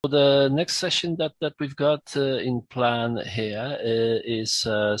The next session that we've got in plan here is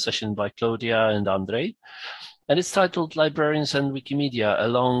a session by Claudia and Andrei, and it's titled Librarians and Wikimedia, a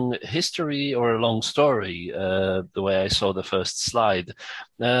long history or a long story, the way I saw the first slide.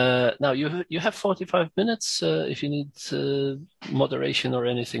 Now, you have 45 minutes. If you need moderation or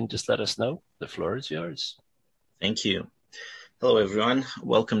anything, just let us know. The floor is yours. Thank you. Hello, everyone.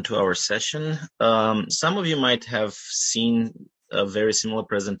 Welcome to our session. Some of you might have seen a very similar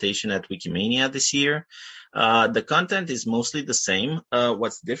presentation at Wikimedia this year. The content is mostly the same.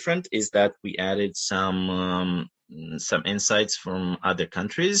 What's different is that we added some insights from other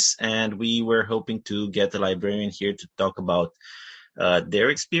countries, and we were hoping to get a librarian here to talk about their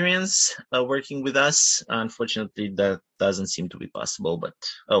experience working with us. Unfortunately, that doesn't seem to be possible, but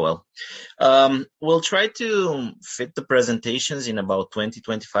oh well. We'll try to fit the presentations in about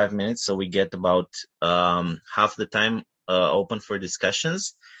 20-25 minutes, so we get about half the time open for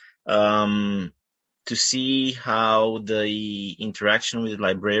discussions to see how the interaction with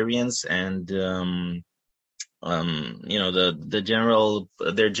librarians and their general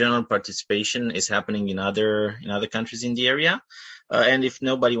participation is happening in other countries in the area. And if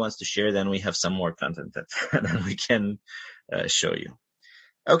nobody wants to share, then we have some more content that we can show you.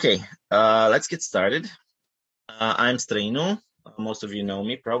 Okay, let's get started. I'm Străinu. Most of you know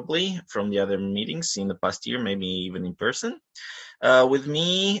me probably from the other meetings in the past year, maybe even in person. With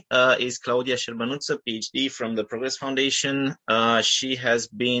me is Claudia Serbanuta, PhD from the Progress Foundation. She has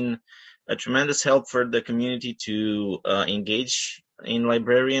been a tremendous help for the community to engage in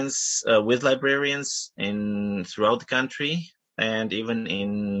librarians, with librarians throughout the country and even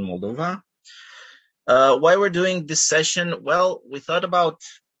in Moldova. Why we're doing this session? Well, we thought about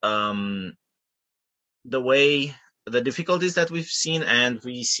the difficulties that we've seen, and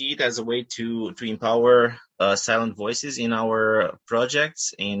we see it as a way to empower silent voices in our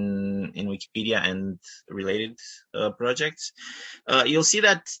projects in Wikipedia and related projects. You'll see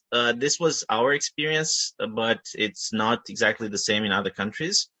that this was our experience, but it's not exactly the same in other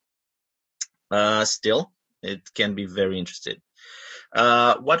countries. Still, it can be very interesting.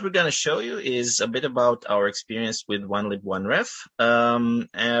 What we're going to show you is a bit about our experience with OneLib OneRef,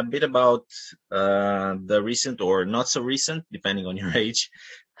 a bit about the recent or not so recent, depending on your age,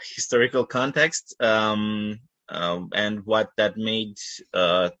 historical context, and what that made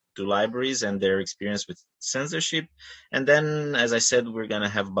to libraries and their experience with censorship. And then, as I said, we're going to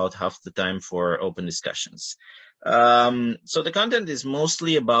have about half the time for open discussions. So the content is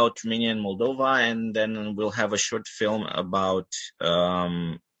mostly about Romania and Moldova, and then we'll have a short film about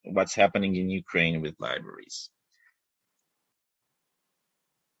what's happening in Ukraine with libraries.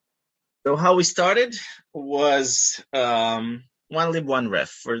 So how we started was OneLib OneRef.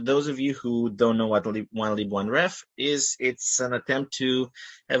 For those of you who don't know what OneLib OneRef is, it's an attempt to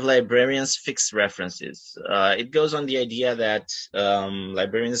have librarians fix references. It goes on the idea that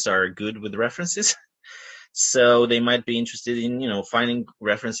librarians are good with references. So they might be interested in, finding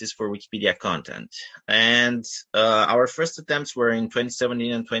references for Wikipedia content. And our first attempts were in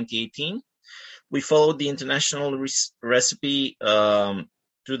 2017 and 2018. We followed the international recipe to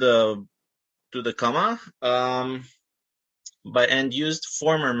the comma, and used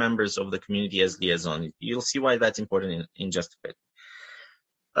former members of the community as liaison. You'll see why that's important in just a bit.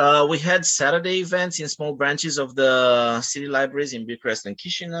 We had Saturday events in small branches of the city libraries in Bucharest and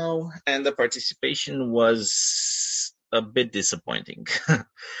Chișinău, and the participation was a bit disappointing.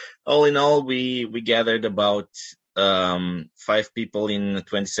 All in all, we gathered about 5 people in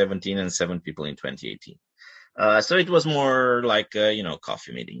 2017 and 7 people in 2018. So it was more like a,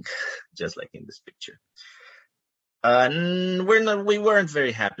 coffee meeting, just like in this picture. We weren't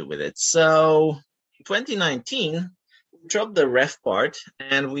very happy with it. So in 2019, dropped the ref part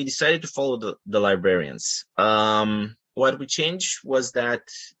and we decided to follow the librarians. What we changed was that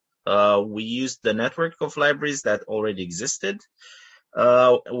we used the network of libraries that already existed.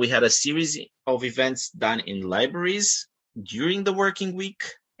 We had a series of events done in libraries during the working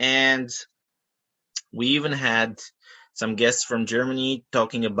week, and we even had some guests from Germany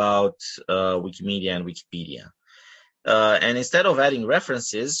talking about Wikimedia and Wikipedia. And instead of adding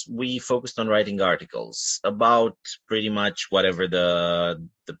references, we focused on writing articles about pretty much whatever the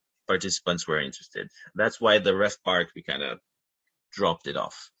participants were interested. That's why the ref part, we kind of dropped it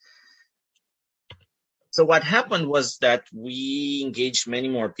off. So what happened was that we engaged many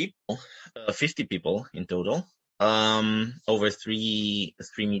more people, 50 people in total, over three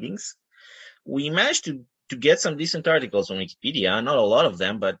meetings. We managed to get some decent articles on Wikipedia, not a lot of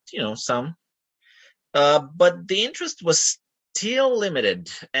them, but some. But the interest was still limited,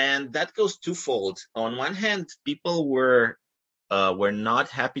 and that goes twofold. On one hand, people were were not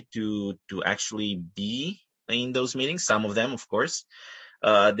happy to actually be in those meetings. Some of them, of course,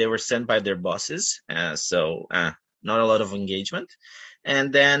 they were sent by their bosses, so not a lot of engagement.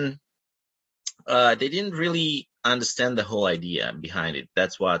 And then they didn't really understand the whole idea behind it.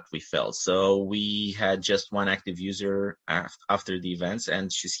 That's what we felt. So we had just one active user after the events,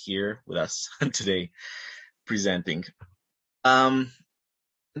 and she's here with us today presenting.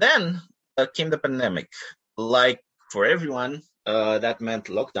 Then came the pandemic. Like for everyone, that meant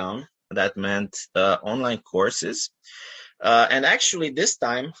lockdown. That meant online courses. And actually, this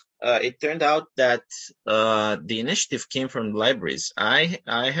time, it turned out that the initiative came from the libraries. I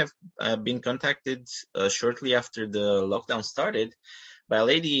have been contacted shortly after the lockdown started by a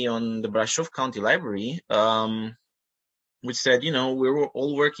lady on the Brasov County Library, which said, we were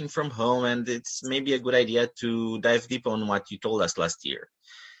all working from home, and it's maybe a good idea to dive deep on what you told us last year.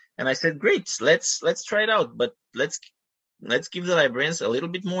 And I said, great, let's try it out, but let's give the librarians a little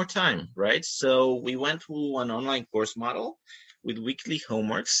bit more time, right? So we went to an online course model with weekly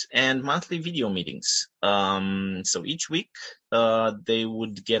homeworks and monthly video meetings. So each week they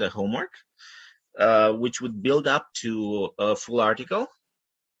would get a homework, which would build up to a full article.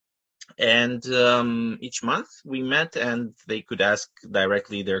 And each month we met, and they could ask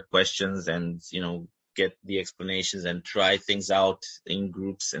directly their questions and, get the explanations and try things out in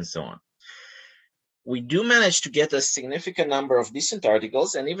groups and so on. We do manage to get a significant number of decent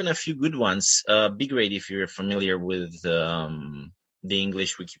articles and even a few good ones. B grade, if you're familiar with the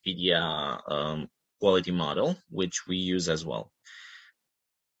English Wikipedia quality model, which we use as well.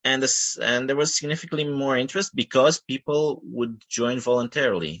 And there was significantly more interest because people would join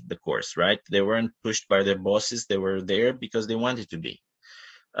voluntarily the course, right? They weren't pushed by their bosses. They were there because they wanted to be.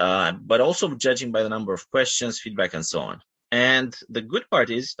 But also judging by the number of questions, feedback, and so on. And the good part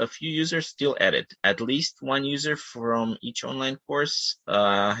is a few users still edit. At least one user from each online course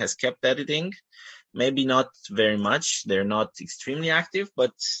has kept editing. Maybe not very much. They're not extremely active,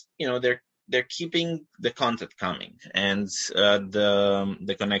 but they're keeping the content coming and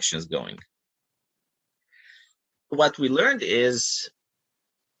the connections going. What we learned is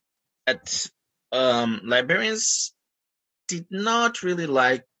that librarians did not really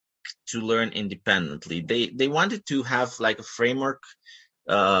like to learn independently. They wanted to have like a framework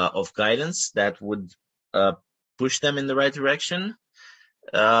of guidance that would push them in the right direction.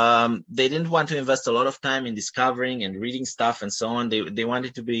 They didn't want to invest a lot of time in discovering and reading stuff and so on. They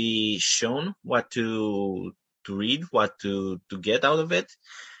wanted to be shown what to read, what to get out of it.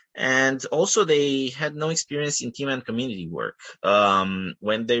 And also they had no experience in team and community work.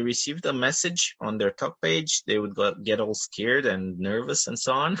 When they received a message on their talk page, they would get all scared and nervous and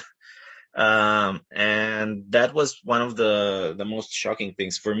so on. And that was one of the most shocking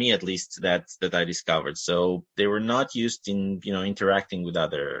things for me, at least, that I discovered. So they were not used in, interacting with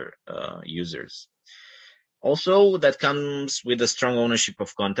other users. Also, that comes with a strong ownership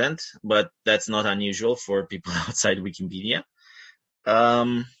of content, but that's not unusual for people outside Wikimedia.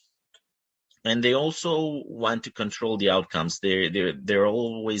 And they also want to control the outcomes. They're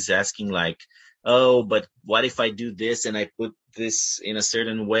always asking like, oh, but what if I do this and I put this in a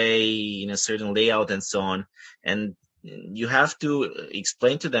certain way, in a certain layout and so on? And you have to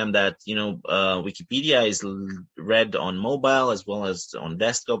explain to them that, Wikipedia is read on mobile as well as on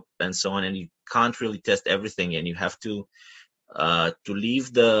desktop and so on. And you can't really test everything. And you have to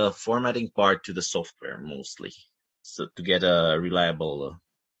leave the formatting part to the software mostly, so to get a reliable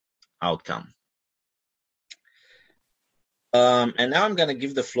outcome. And now I'm going to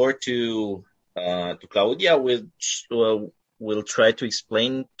give the floor to Claudia, which will try to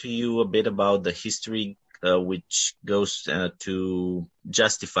explain to you a bit about the history which goes to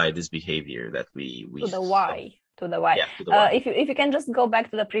justify this behavior that we to the why. Yeah, to the why. If you can just go back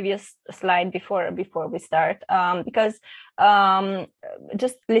to the previous slide before we start, because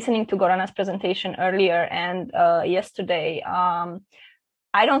just listening to Gorana's presentation earlier and yesterday,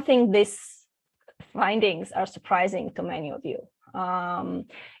 I don't think these findings are surprising to many of you,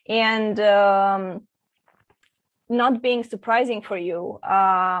 and not being surprising for you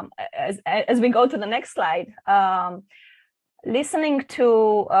as we go to the next slide. Listening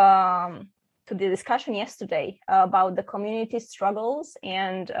to the discussion yesterday about the community struggles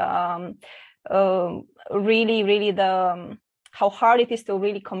and really how hard it is to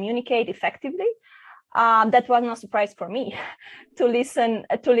really communicate effectively. That was no surprise for me to listen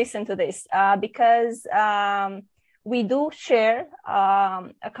to this because we do share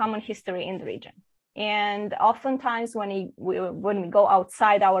a common history in the region. And oftentimes when we go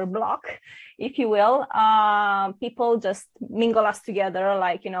outside our block, if you will, people just mingle us together.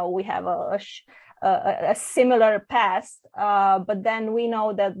 Like, we have a similar past, but then we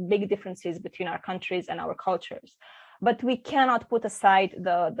know the big differences between our countries and our cultures. But we cannot put aside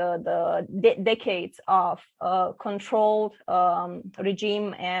the decades of controlled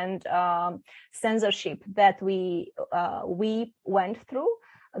regime and censorship that we went through,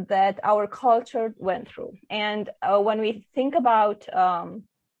 that our culture went through. And when we think about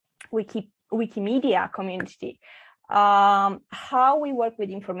Wikimedia community, how we work with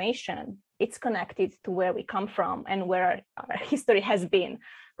information, it's connected to where we come from and where our history has been,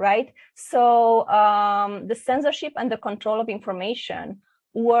 right? So the censorship and the control of information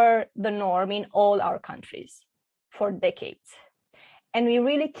were the norm in all our countries for decades. And we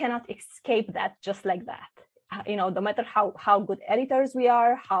really cannot escape that just like that. No matter how good editors we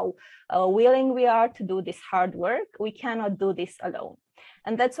are, how willing we are to do this hard work, we cannot do this alone.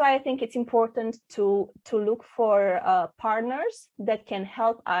 And that's why I think it's important to look for partners that can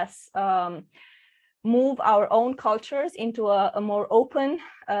help us move our own cultures into a more open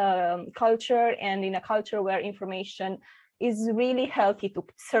culture, and in a culture where information is really healthy to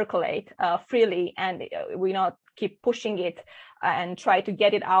circulate freely, and we not keep pushing it and try to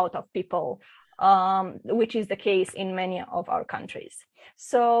get it out of people, which is the case in many of our countries.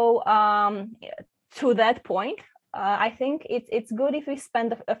 So to that point, I think it's good if we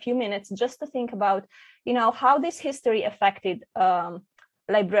spend a few minutes just to think about, how this history affected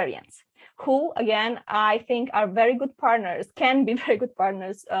librarians, who, again, I think are very good partners, can be very good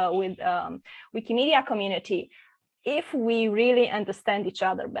partners with Wikimedia community if we really understand each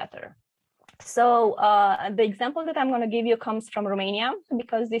other better. So the example that I'm going to give you comes from Romania,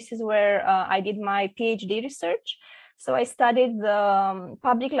 because this is where I did my PhD research. So I studied the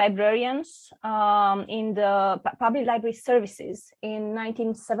public librarians in the public library services in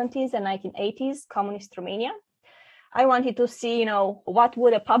 1970s and 1980s, communist Romania. I wanted to see, what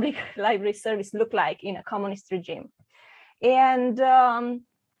would a public library service look like in a communist regime. And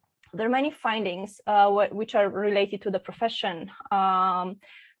there are many findings which are related to the profession.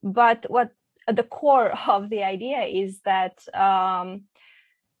 But what at the core of the idea is that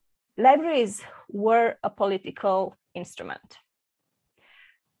libraries were a political instrument.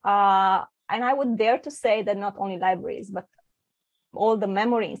 And I would dare to say that not only libraries, but all the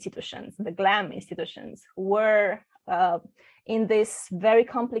memory institutions, the GLAM institutions, were in this very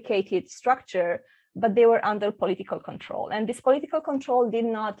complicated structure, but they were under political control. And this political control did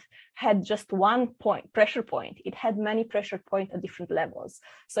not had just one pressure point. It had many pressure points at different levels.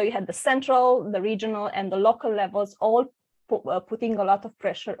 So you had the central, the regional, and the local levels all putting a lot of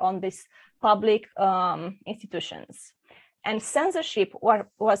pressure on these public institutions. And censorship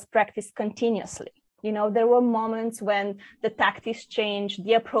was practiced continuously. There were moments when the tactics changed,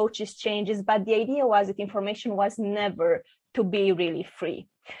 the approaches changes, but the idea was that information was never to be really free.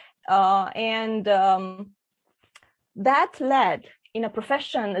 And that led, in a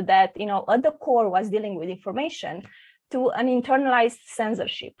profession that, at the core was dealing with information, to an internalized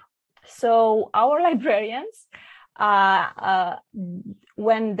censorship. So our librarians,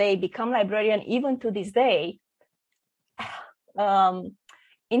 when they become librarian, even to this day,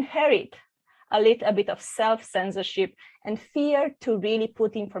 inherit a little bit of self-censorship and fear to really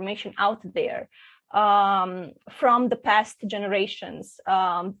put information out there from the past generations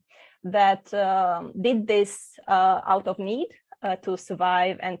that did this out of need to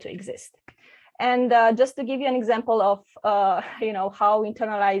survive and to exist. And just to give you an example of how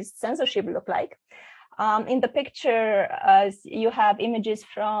internalized censorship looked like, in the picture, you have images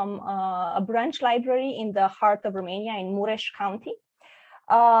from a branch library in the heart of Romania in Mureș County.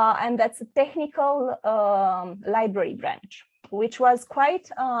 And that's a technical library branch, which was quite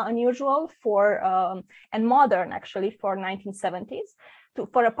unusual for, and modern actually, for 1970s,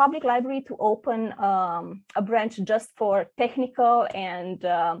 for a public library to open a branch just for technical and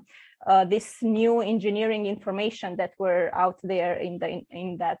this new engineering information that were out there in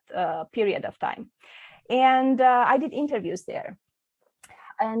that period of time. And I did interviews there.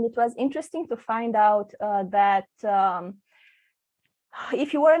 And it was interesting to find out that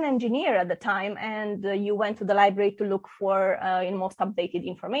if you were an engineer at the time and you went to the library to look for most updated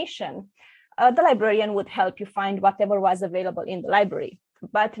information, the librarian would help you find whatever was available in the library.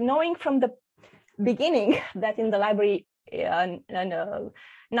 But knowing from the beginning that in the library,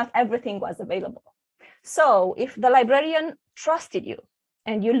 not everything was available. So if the librarian trusted you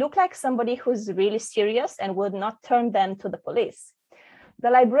and you look like somebody who's really serious and would not turn them to the police,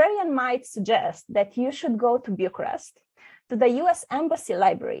 the librarian might suggest that you should go to Bucharest, to the US Embassy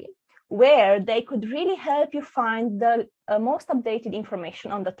Library, where they could really help you find the most updated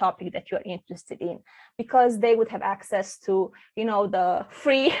information on the topic that you're interested in, because they would have access to, the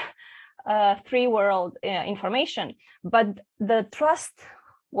free free world information, but the trust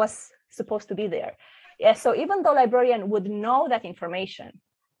was supposed to be there. Yeah, so even though librarian would know that information,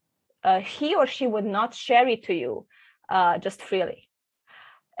 he or she would not share it to you just freely.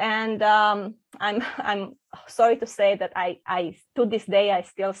 And I'm sorry to say that I to this day I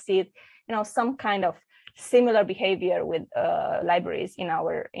still see, some kind of similar behavior with libraries in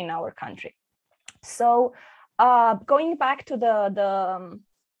our country. So going back to the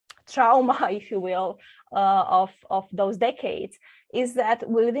trauma, if you will, of those decades, is that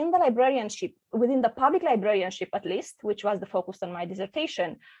within the librarianship, within the public librarianship at least, which was the focus on my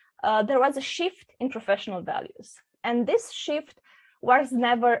dissertation, there was a shift in professional values. And this shift was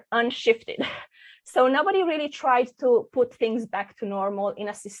never unshifted. So nobody really tried to put things back to normal in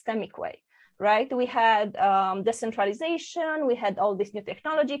a systemic way, right? We had decentralization, we had all this new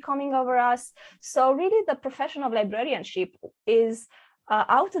technology coming over us. So really the profession of librarianship is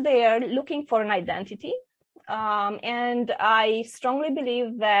out there looking for an identity. And I strongly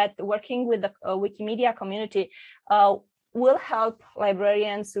believe that working with the Wikimedia community will help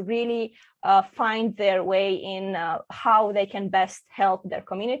librarians really find their way in how they can best help their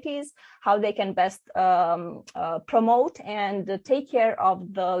communities, how they can best promote and take care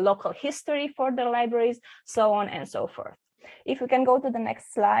of the local history for their libraries, so on and so forth. If we can go to the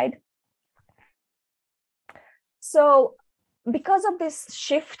next slide. So because of this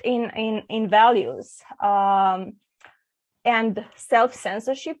shift in values and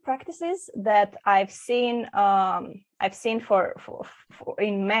self-censorship practices that I've seen for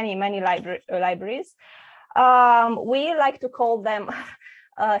in many libraries, we like to call them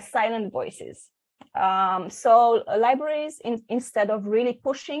silent voices. So libraries, instead of really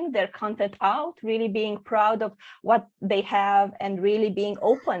pushing their content out, really being proud of what they have, and really being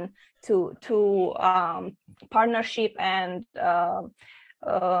open to partnership and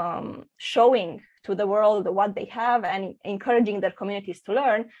showing to the world what they have and encouraging their communities to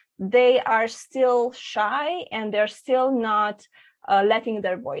learn, they are still shy and they're still not letting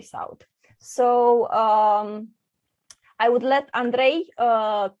their voice out. So I would let Andrei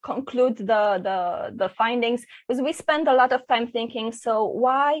conclude the findings, because we spend a lot of time thinking, so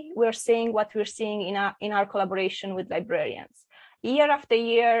why we're seeing what we're seeing in our collaboration with librarians. Year after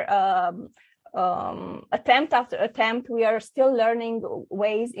year, attempt after attempt, we are still learning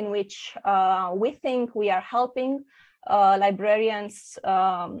ways in which we think we are helping librarians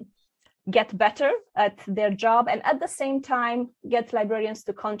get better at their job, and at the same time get librarians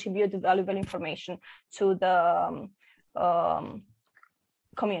to contribute valuable information to the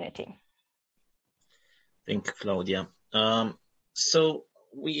community. Thank you, Claudia. So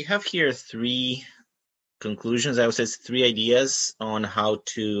we have here three conclusions. I would say three ideas on how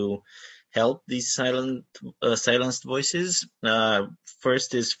to help these silenced voices.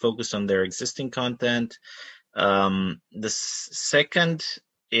 First is focus on their existing content. The second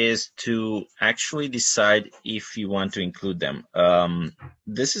is to actually decide if you want to include them.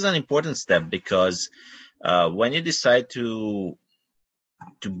 This is an important step because when you decide to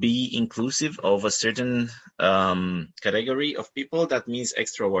be inclusive of a certain category of people, that means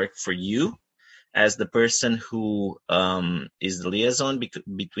extra work for you as the person who is the liaison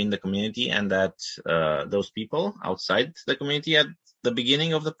between the community and that those people outside the community at the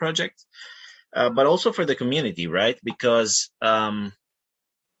beginning of the project, but also for the community, right? Because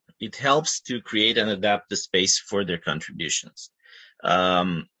it helps to create and adapt the space for their contributions.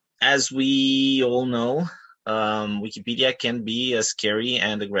 As we all know, Wikipedia can be a scary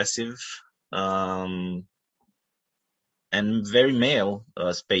and aggressive and very male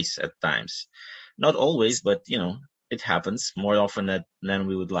space at times. Not always, but it happens more often than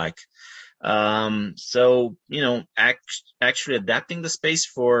we would like. So actually adapting the space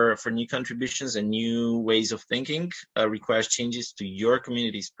for new contributions and new ways of thinking requires changes to your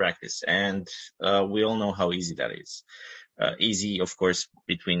community's practice, and we all know how easy that is. Easy, of course,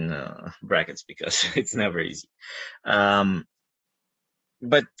 between brackets, because it's never easy.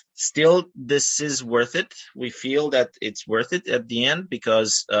 But still, this is worth it. We feel that it's worth it at the end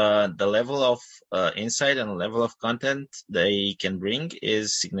because the level of insight and the level of content they can bring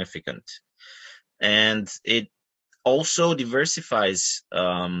is significant. And it also diversifies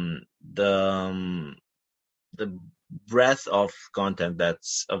the breadth of content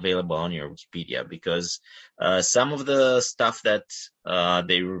that's available on your Wikipedia, because some of the stuff that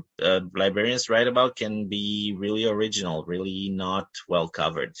librarians write about can be really original, really not well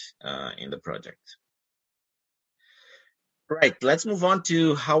covered in the project. Right, let's move on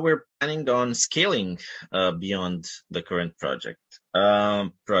to how we're planning on scaling beyond the current projects.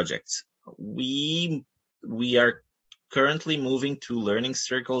 We are currently moving to learning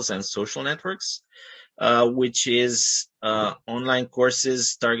circles and social networks, which is online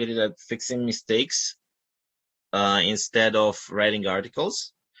courses targeted at fixing mistakes instead of writing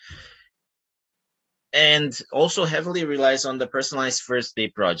articles. And also heavily relies on the personalized first day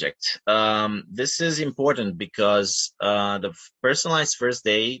project. This is important because the personalized first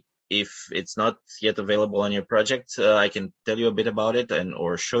day, if it's not yet available on your project, I can tell you a bit about it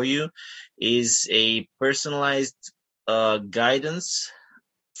or show you, is a personalized guidance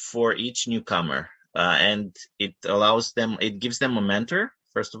for each newcomer. And it gives them a mentor,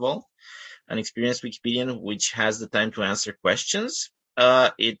 first of all, an experienced Wikipedian which has the time to answer questions.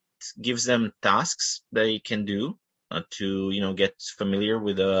 It gives them tasks they can do to get familiar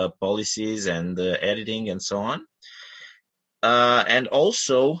with the policies and the editing and so on, and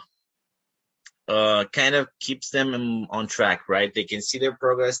also kind of keeps them on track, right? They can see their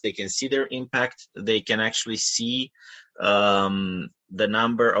progress, they can see their impact, they can actually see the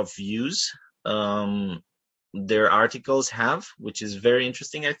number of views their articles have, which is very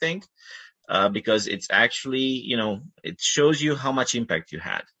interesting, I think, because it's actually, it shows you how much impact you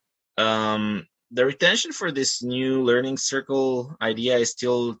had. The retention for this new learning circle idea is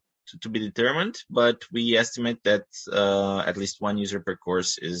still to be determined, but we estimate that at least one user per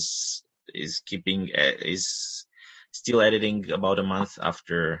course is still editing about a month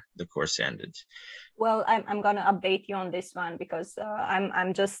after the course ended. Well, I'm going to update you on this one because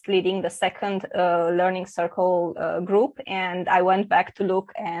I'm just leading the second learning circle group, and I went back to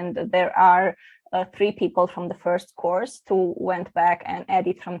look, and there are 3 people from the first course who went back and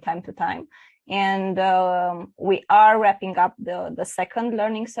edit from time to time. And we are wrapping up the second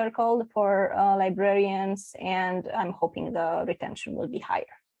learning circle for librarians, and I'm hoping the retention will be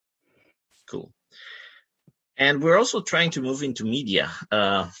higher. Cool. And we're also trying to move into media.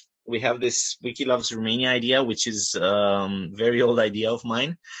 We have this Wiki Loves Romania idea, which is a very old idea of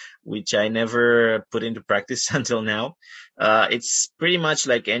mine, which I never put into practice until now. It's pretty much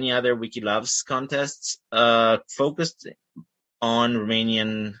like any other Wiki Loves contests, focused on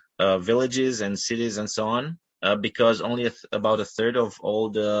Romanian villages and cities and so on, because only about a third of all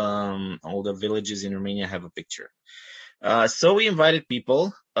the villages in Romania have a picture. So we invited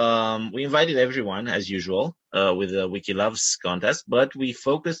people. We invited everyone as usual with the Wiki Loves contest, but we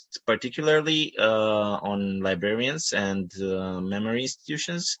focused particularly on librarians and memory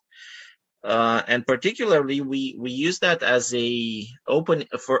institutions. And particularly, we use that as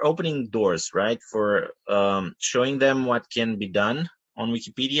for opening doors, right? For showing them what can be done on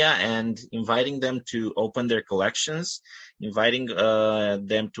Wikipedia and inviting them to open their collections, inviting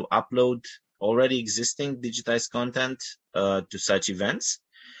them to upload already existing digitized content to such events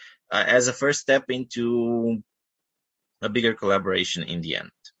as a first step into a bigger collaboration in the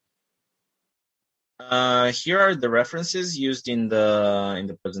end. Here are the references used in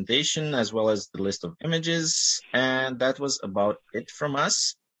the presentation, as well as the list of images, and that was about it from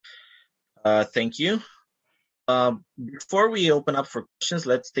us. Thank you. Before we open up for questions,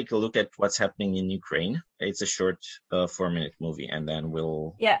 let's take a look at what's happening in Ukraine. It's a short 4-minute movie, and then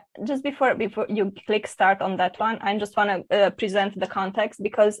we'll... Yeah, just before you click start on that one, I just want to present the context,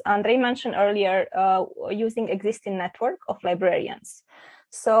 because Andrei mentioned earlier using existing network of librarians.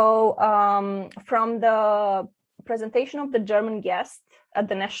 So from the presentation of the German guest at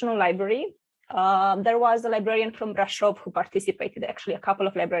the National Library, there was a librarian from Brasov who participated, actually a couple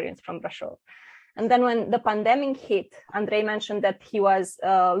of librarians from Brasov. And then when the pandemic hit, Andrei mentioned that he was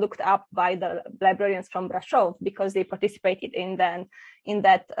looked up by the librarians from Brasov because they participated in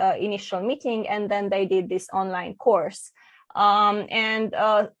that initial meeting, and then they did this online course.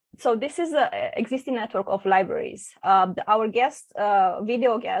 So this is an existing network of libraries. Our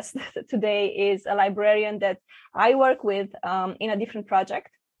video guest today is a librarian that I work with in a different project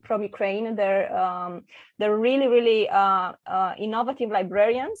from Ukraine. They're really, really innovative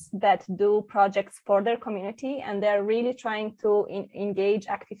librarians that do projects for their community, and they're really trying to engage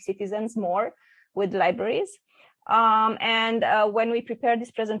active citizens more with libraries. When we prepared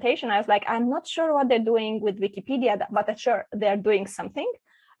this presentation, I was like, I'm not sure what they're doing with Wikipedia, but I'm sure they're doing something.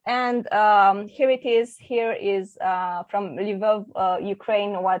 And here it is. Here is from Lviv,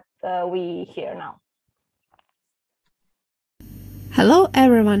 Ukraine, what we hear now. Hello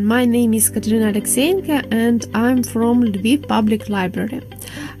everyone, my name is Katerina Alexeyenko and I'm from Lviv Public Library.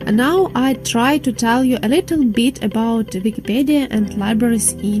 And now I try to tell you a little bit about Wikipedia and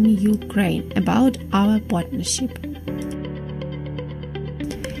libraries in Ukraine, about our partnership.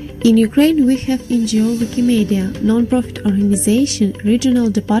 In Ukraine, we have NGO Wikimedia, non-profit organization, regional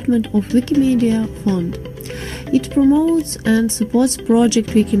department of Wikimedia Fund. It promotes and supports Project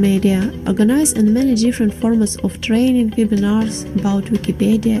Wikimedia, organize and many different formats of training, webinars about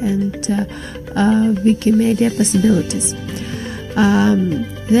Wikipedia and Wikimedia possibilities.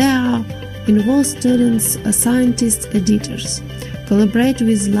 There are involved students, scientists, editors, collaborate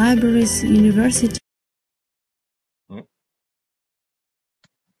with libraries, universities.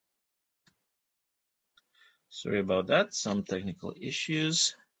 Sorry about that, some technical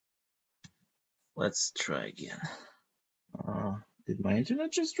issues. Let's try again. Did my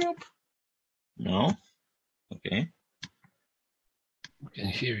internet just drop? No? Okay. I can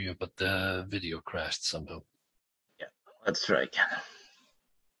hear you, but the video crashed somehow. Yeah, let's try again.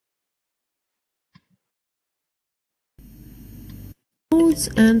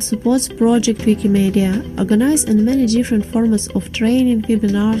 And supports Project Wikimedia, organize and many different formats of training,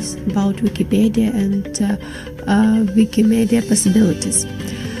 webinars about Wikipedia and Wikimedia possibilities.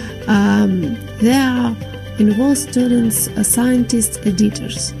 There are involved students, scientists,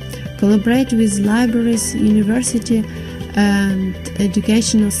 editors, collaborate with libraries, university and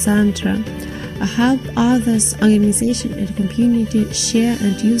educational center, help others, organization and community share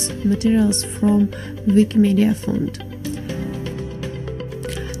and use materials from Wikimedia Fund.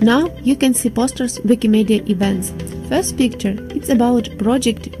 Now you can see posters Wikimedia events. First picture, it's about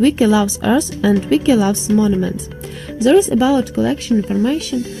project Wiki Loves Earth and Wiki Loves Monuments. There is about collection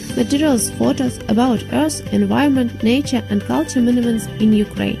information, materials, photos about Earth, environment, nature and culture monuments in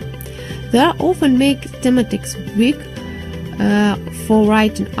Ukraine. There are often make thematics week for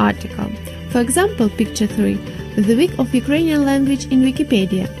writing article. For example, picture 3, the week of Ukrainian language in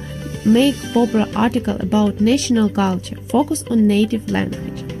Wikipedia. Make popular article about national culture, focus on native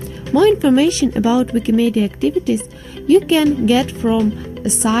language. More information about Wikimedia activities you can get from the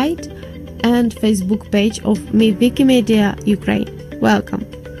site and Facebook page of Wikimedia Ukraine. Welcome!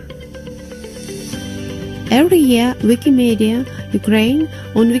 Every year, Wikimedia Ukraine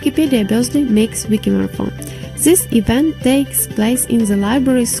on Wikipedia birthday makes Wikimarathon. This event takes place in the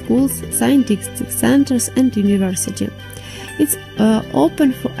libraries, schools, scientific centers and university. It's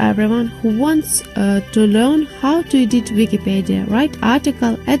open for everyone who wants to learn how to edit Wikipedia, write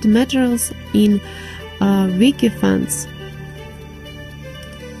articles, add materials in Wikifans.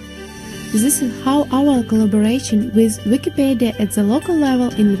 This is how our collaboration with Wikipedia at the local level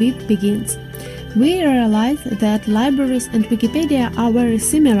in Lviv begins. We realize that libraries and Wikipedia are very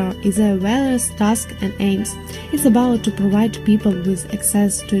similar in their values, tasks and aims. It's about to provide people with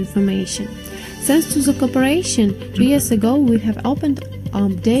access to information. Thanks to the cooperation, 2 years ago we have opened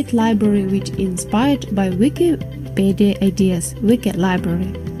Update Library, which is inspired by Wikipedia ideas, Wiki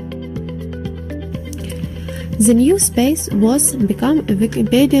Library. The new space was become a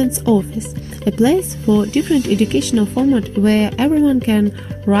Wikipedian's office, a place for different educational formats where everyone can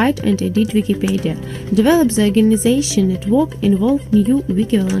write and edit Wikipedia, develop the organization network, involve new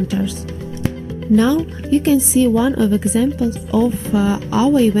Wiki volunteers. Now you can see one of examples of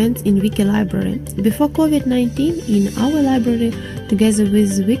our events in Wiki Library. Before COVID-19, in our library, together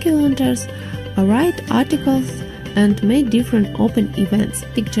with Wiki volunteers, write articles and made different open events,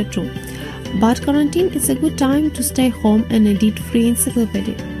 picture 2. But quarantine is a good time to stay home and edit free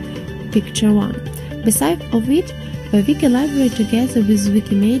encyclopedia, picture 1. Besides of it, the Wiki Library together with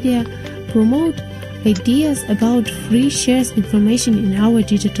Wikimedia promote ideas about free shares information in our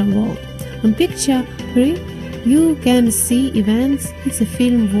digital world. On picture 3, you can see events. It's a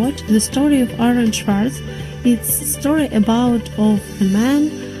film watch, the story of Aaron Schwartz. It's a story about of a man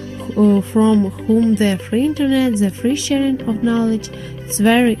from whom the free internet, the free sharing of knowledge is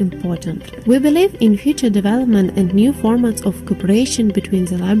very important. We believe in future development and new formats of cooperation between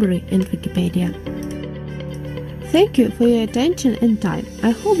the library and Wikipedia. Thank you for your attention and time.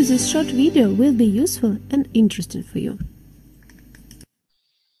 I hope this short video will be useful and interesting for you.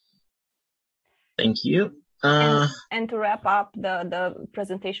 Thank you. And to wrap up the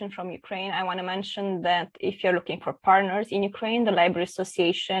presentation from Ukraine, I want to mention that if you're looking for partners in Ukraine, the Library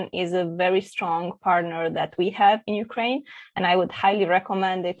Association is a very strong partner that we have in Ukraine, and I would highly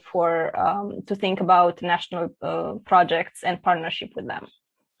recommend it for to think about national projects and partnership with them.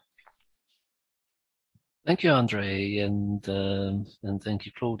 Thank you, Andrei, and thank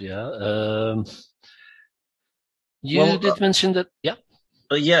you, Claudia. You did mention that, yeah.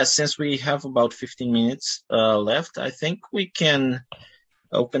 Yes, since we have about 15 minutes left, I think we can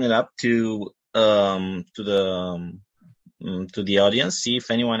open it up to the audience, see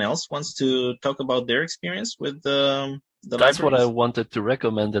if anyone else wants to talk about their experience with the That's libraries. What I wanted to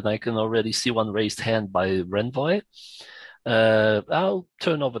recommend, and I can already see one raised hand by Renvoy. I'll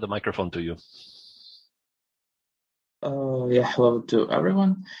turn over the microphone to you. Hello to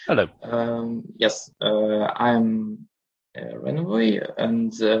everyone. Hello. Yes, I'm Renovoy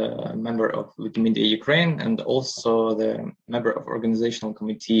and a member of Wikimedia Ukraine, and also the member of organizational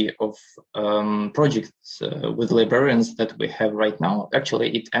committee of projects with librarians that we have right now.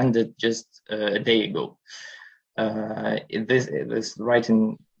 Actually, it ended just a day ago. This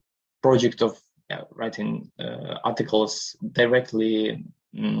writing project of writing articles directly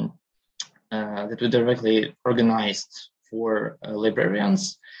that we directly organized for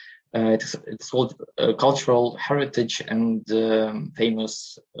librarians. It's called Cultural Heritage and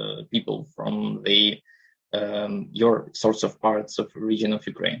Famous People from the your sorts of parts of region of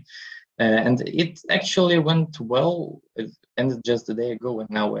Ukraine. And it actually went well. It ended just a day ago, and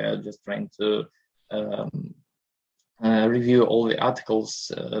now we are just trying to review all the articles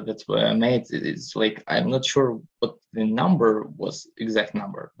that were made. It's like, I'm not sure what the number was, exact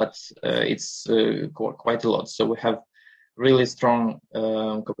number, but it's quite a lot. So we have really strong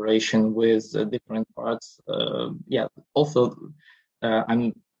cooperation with different parts. Also,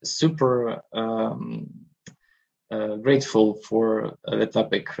 I'm super grateful for the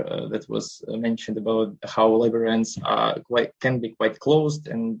topic that was mentioned about how librarians can be quite closed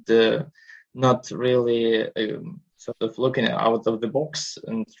and not really sort of looking out of the box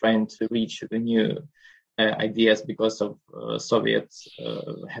and trying to reach the new ideas because of Soviet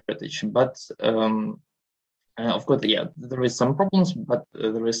heritage. But of course, there is some problems, but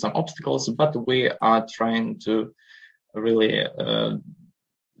there is some obstacles. But we are trying to really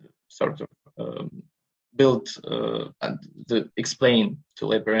build and to explain to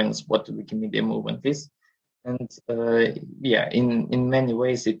librarians what the Wikimedia movement is. And in many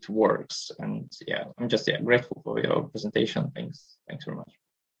ways it works. And I'm just grateful for your presentation. Thanks very much.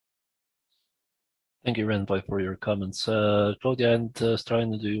 Thank you, Renboy, for your comments. Claudia and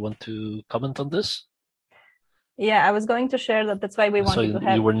Serbanuta, do you want to comment on this? Yeah, I was going to share that. That's why we wanted to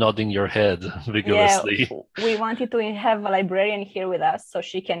have. You were nodding your head vigorously. Yeah, we wanted to have a librarian here with us so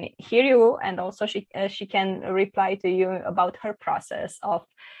she can hear you, and also she can reply to you about her process of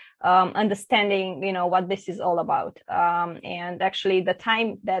understanding, what this is all about. And actually the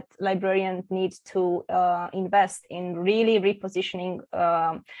time that librarians need to invest in really repositioning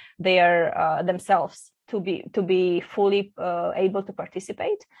themselves to be fully able to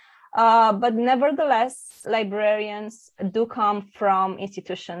participate. But nevertheless, librarians do come from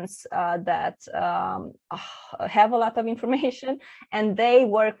institutions that have a lot of information, and they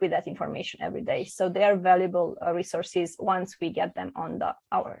work with that information every day. So they are valuable resources once we get them on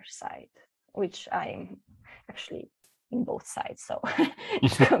our side, which I'm actually in both sides, so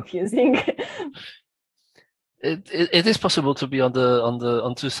it's confusing. It is possible to be on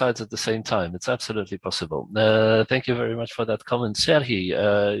two sides at the same time. It's absolutely possible. Thank you very much for that comment,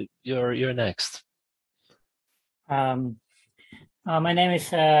 Serhii. You're next. My name is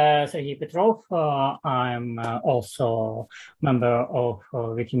Serhii Petrov. I'm also member of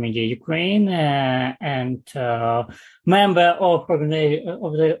Wikimedia Ukraine and member of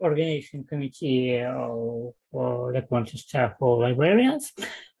the organizing committee for the contest for librarians.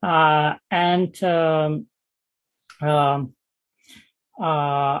 I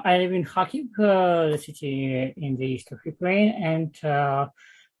live in Kharkiv, the city in the east of Ukraine, and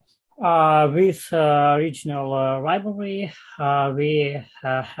with regional library, we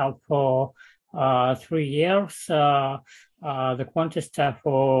held for 3 years the contest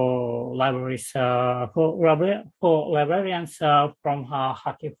for libraries for librarians from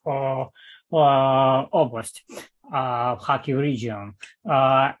Kharkiv Oblast, Kharkiv region,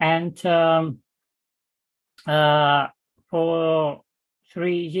 and for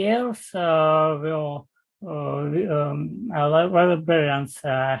 3 years, librarians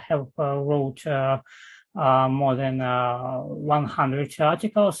have wrote more than 100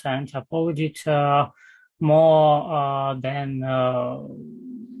 articles and uploaded more than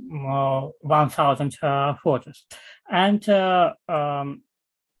 1,000 photos. And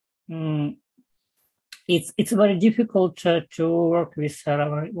it's very difficult to work with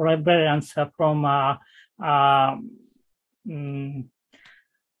librarians from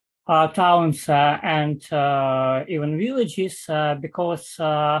towns and even villages because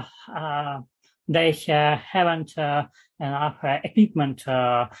they haven't enough equipment,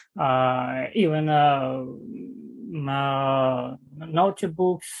 even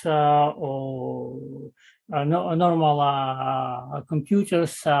notebooks or normal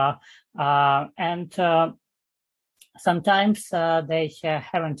computers, and sometimes they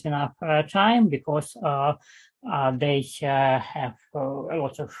haven't enough time because they have a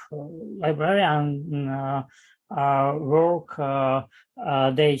lot of librarian work,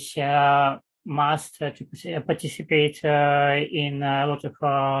 they must participate in a lot of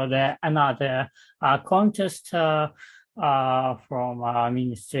another contest from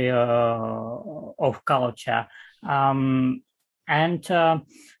Ministry of Culture,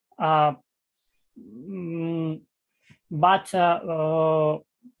 but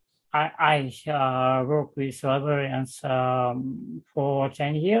I work with librarians for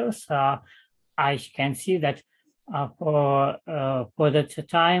 10 years. I can see that for that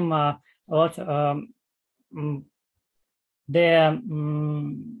time, a lot the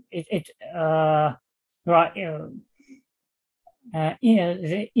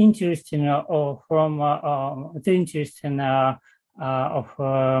interesting of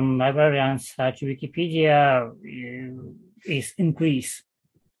librarians to Wikipedia is increased.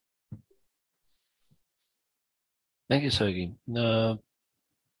 Thank you, Sergey. Do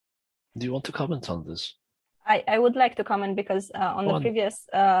you want to comment on this? I would like to comment because on the previous.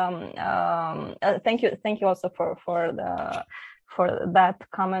 Thank you also for that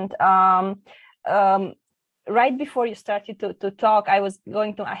comment. Right before you started to talk, I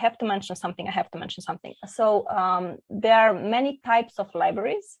have to mention something. So there are many types of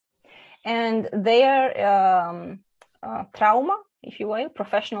libraries, and their trauma, if you will,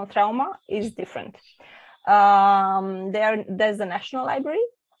 professional trauma, is different. There's a national library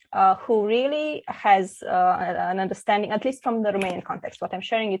who really has an understanding, at least from the Romanian context. What I'm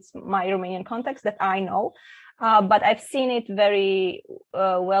sharing, it's my Romanian context that I know. But I've seen it very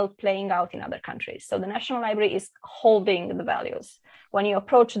well playing out in other countries. So the National Library is holding the values. When you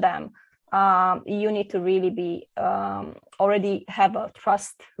approach them, you need to really be already have a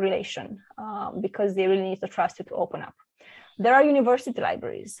trust relation because they really need to trust you to open up. There are university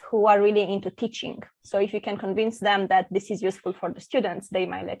libraries who are really into teaching. So if you can convince them that this is useful for the students, they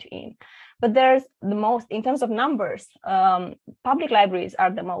might let you in. But there's the most, in terms of numbers, public libraries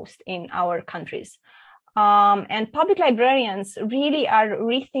are the most in our countries. And public librarians really are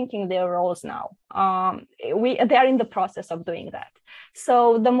rethinking their roles now. They are in the process of doing that.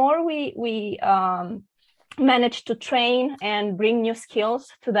 So the more we manage to train and bring new skills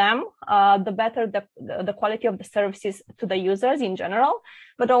to them, the better the quality of the services to the users in general,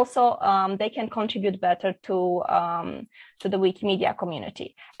 but also they can contribute better to the Wikimedia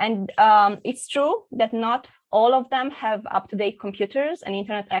community. And it's true that not all of them have up-to-date computers and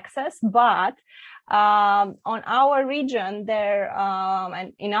internet access, but on our region there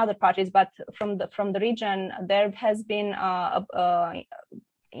and in other parties, but from the region, there has been a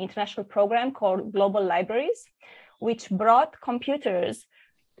international program called Global Libraries, which brought computers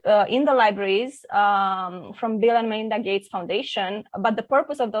in the libraries from Bill and Melinda Gates Foundation. But the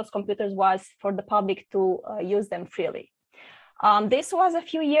purpose of those computers was for the public to use them freely. This was a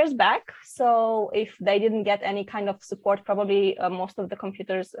few years back, so if they didn't get any kind of support, probably most of the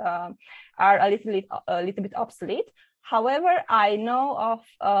computers are a little bit obsolete. However, I know of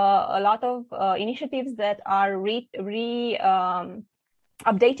a lot of initiatives that are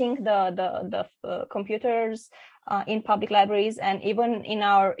updating the computers in public libraries, and even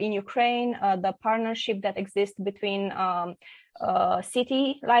in Ukraine, the partnership that exists between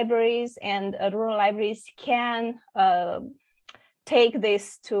city libraries and rural libraries can take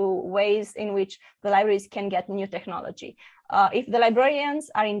this to ways in which the libraries can get new technology. If the librarians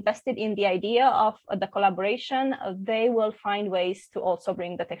are invested in the idea of the collaboration, they will find ways to also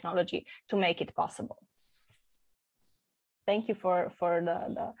bring the technology to make it possible. Thank you for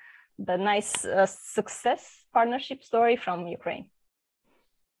the nice success partnership story from Ukraine.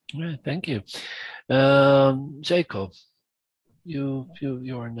 Yeah, thank you. Jacob,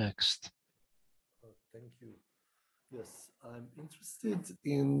 you are next. Thank you. Yes, I'm interested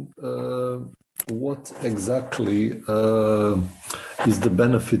in what exactly is the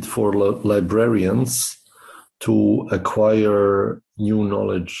benefit for librarians to acquire new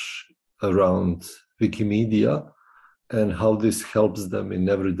knowledge around Wikimedia, and how this helps them in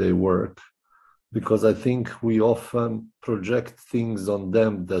everyday work. Because I think we often project things on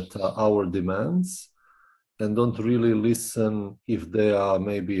them that are our demands and don't really listen if they are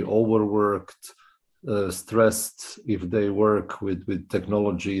maybe overworked, stressed, if they work with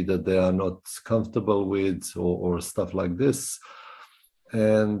technology that they are not comfortable with, or stuff like this.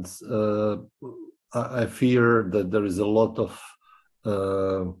 And I fear that there is a lot of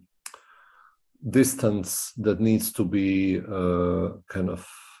distance that needs to be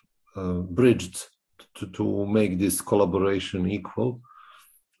bridged to make this collaboration equal.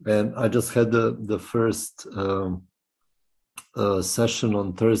 And I just had the first session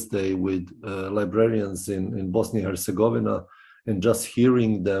on Thursday with librarians in Bosnia and Herzegovina, and just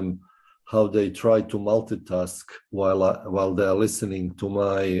hearing them how they try to multitask while they are listening to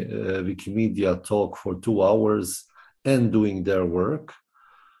my Wikimedia talk for 2 hours and doing their work.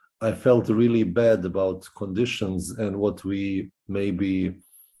 I felt really bad about conditions and what we maybe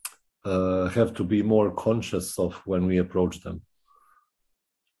have to be more conscious of when we approach them.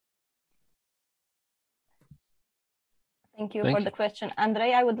 Thank you for the question.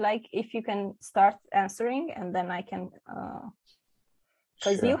 Andrei, I would like if you can start answering, and then I can,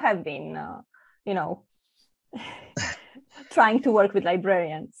 because Sure. you have been, trying to work with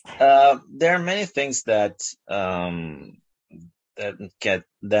librarians. There are many things that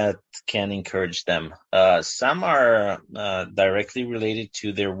can encourage them. Some are directly related to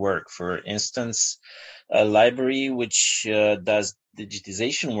their work. For instance, a library which does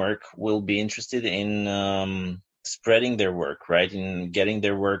digitization work will be interested in spreading their work, right, in getting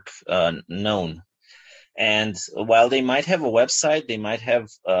their work known. And while they might have a website, they might have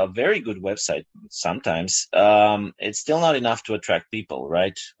a very good website sometimes, it's still not enough to attract people,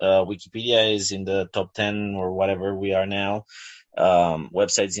 right? Wikipedia is in the top 10 or whatever we are now,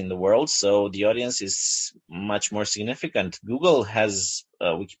 websites in the world. So the audience is much more significant. Google has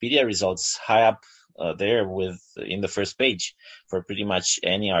Wikipedia results high up there in the first page for pretty much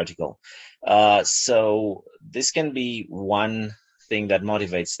any article. So this can be one thing that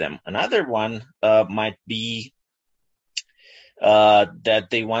motivates them. Another one might be that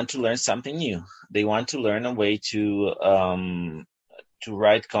they want to learn something new. They want to learn a way to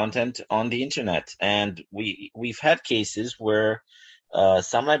write content on the internet. And we've had cases where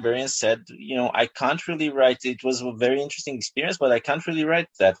some librarians said, I can't really write. It was a very interesting experience, but I can't really write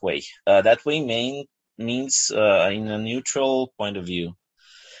that way. That way means in a neutral point of view.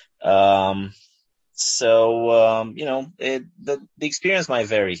 The experience might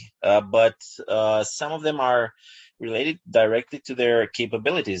vary, but some of them are related directly to their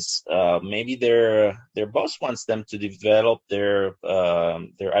capabilities. Maybe their boss wants them to develop their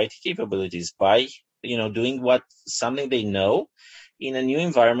IT capabilities by doing something they know in a new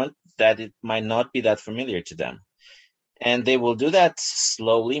environment that it might not be that familiar to them, and they will do that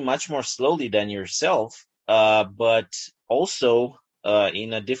slowly, much more slowly than yourself, but also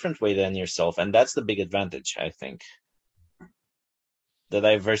in a different way than yourself. And that's the big advantage, I think. The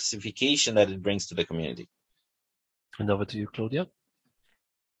diversification that it brings to the community. And over to you, Claudia.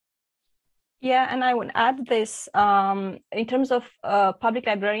 Yeah, and I would add this in terms of public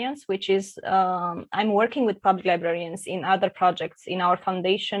librarians, which is I'm working with public librarians in other projects in our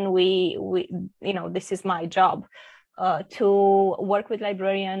foundation. We this is my job. To work with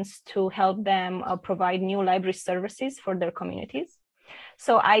librarians to help them provide new library services for their communities.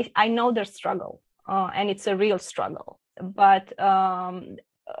 So I know their struggle, and it's a real struggle. But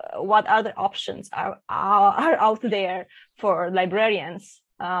what other options are out there for librarians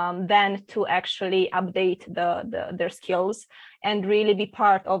than to actually update their skills and really be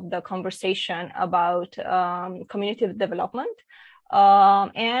part of the conversation about community development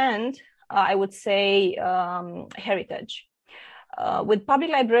and I would say heritage. With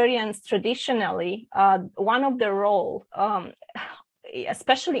public librarians, traditionally, one of their role,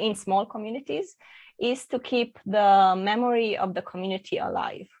 especially in small communities, is to keep the memory of the community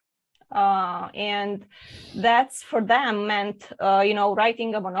alive. And that's for them meant,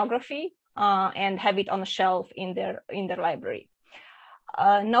 writing a monography and have it on a shelf in their library.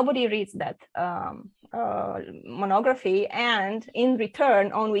 Nobody reads that monography, and in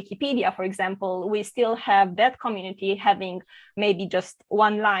return on Wikipedia, for example, we still have that community having maybe just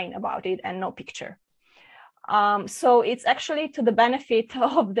one line about it and no picture. So it's actually to the benefit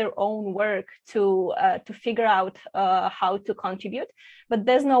of their own work to figure out how to contribute, but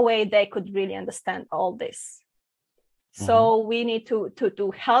there's no way they could really understand all this. So we need to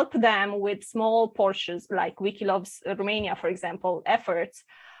help them with small portions, like Wikilove's Romania, for example, efforts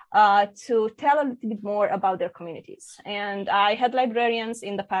to tell a little bit more about their communities. And I had librarians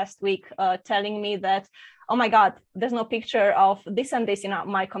in the past week telling me that, oh my God, there's no picture of this and this in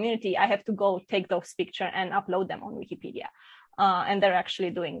my community. I have to go take those pictures and upload them on Wikipedia. And they're actually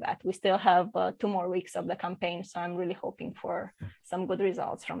doing that. We still have 2 more weeks of the campaign, so I'm really hoping for some good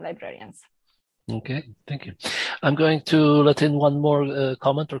results from librarians. Okay, thank you. I'm going to let in one more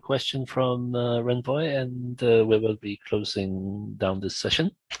comment or question from Renvoy, and we will be closing down this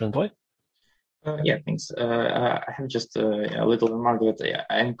session. Renvoy? Yeah, thanks. I have just a little remark that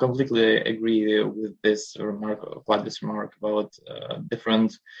I completely agree with this remark, Claudia's remark about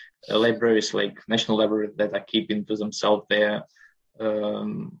different libraries, like National Library, that are keeping to themselves their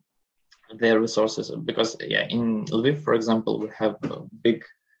resources. Because in Lviv, for example, we have big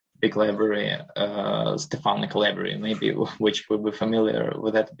big library, Stefanik Library, maybe, which will be familiar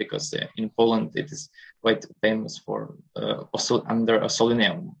with that because in Poland it is quite famous for under a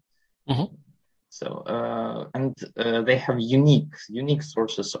Solineum. Mm-hmm. So and they have unique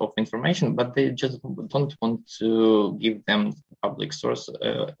sources of information, but they just don't want to give them public source,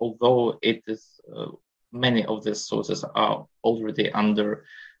 although it is many of these sources are already under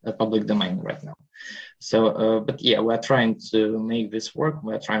public domain right now. So, but yeah, we're trying to make this work.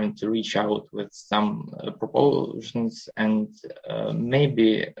 We're trying to reach out with some proposals, and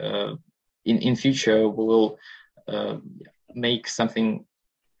maybe in future we will make something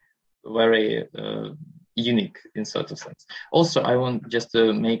very unique in certain sense. Also, I want just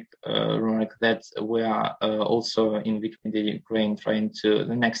to make a remark that we are also in Wikimedia Ukraine trying to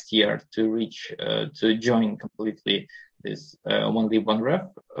the next year to reach to join completely this One Lib One Ref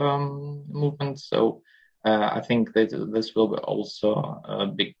movement. So I think that this will be also a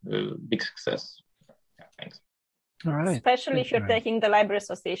big success. Yeah, thanks. All right. Especially if you're taking the Library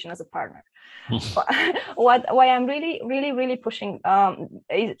Association as a partner. Why I'm really pushing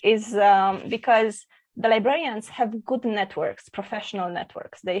is because the librarians have good networks, professional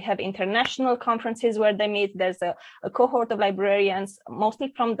networks. They have international conferences where they meet. There's a cohort of librarians,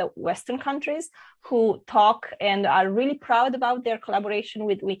 mostly from the Western countries, who talk and are really proud about their collaboration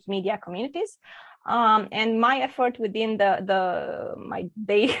with Wikimedia communities. And my effort within my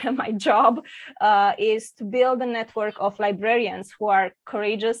job is to build a network of librarians who are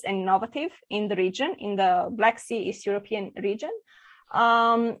courageous and innovative in the region, in the Black Sea, East European region.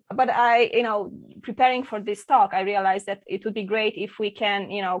 But preparing for this talk, I realized that it would be great if we can,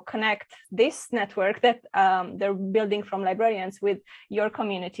 connect this network that they're building from librarians with your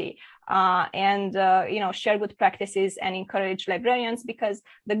community, and share good practices and encourage librarians, because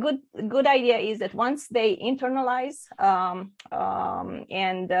the good idea is that once they internalize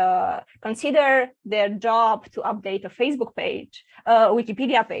and consider their job to update a Facebook page,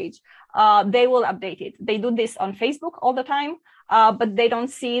 Wikipedia page, they will update it. They do this on Facebook all the time. But they don't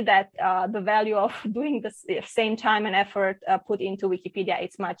see that the value of doing the same time and effort put into Wikipedia,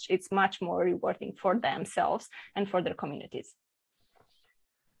 it's much more rewarding for themselves and for their communities.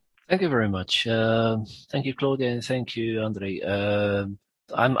 Thank you very much. Thank you, Claudia, and thank you, Andrei.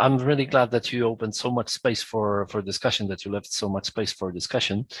 I'm really glad that you opened so much space for discussion, that you left so much space for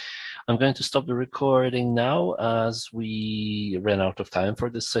discussion. I'm going to stop the recording now as we ran out of time for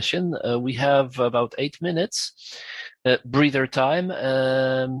this session. We have about 8 minutes. Breather time,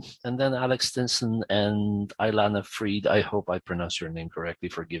 and then Alex Stinson and Ilana Fried, I hope I pronounced your name correctly,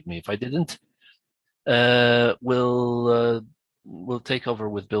 forgive me if I didn't, will take over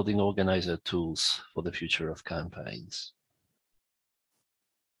with building organizer tools for the future of campaigns.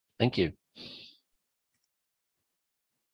 Thank you.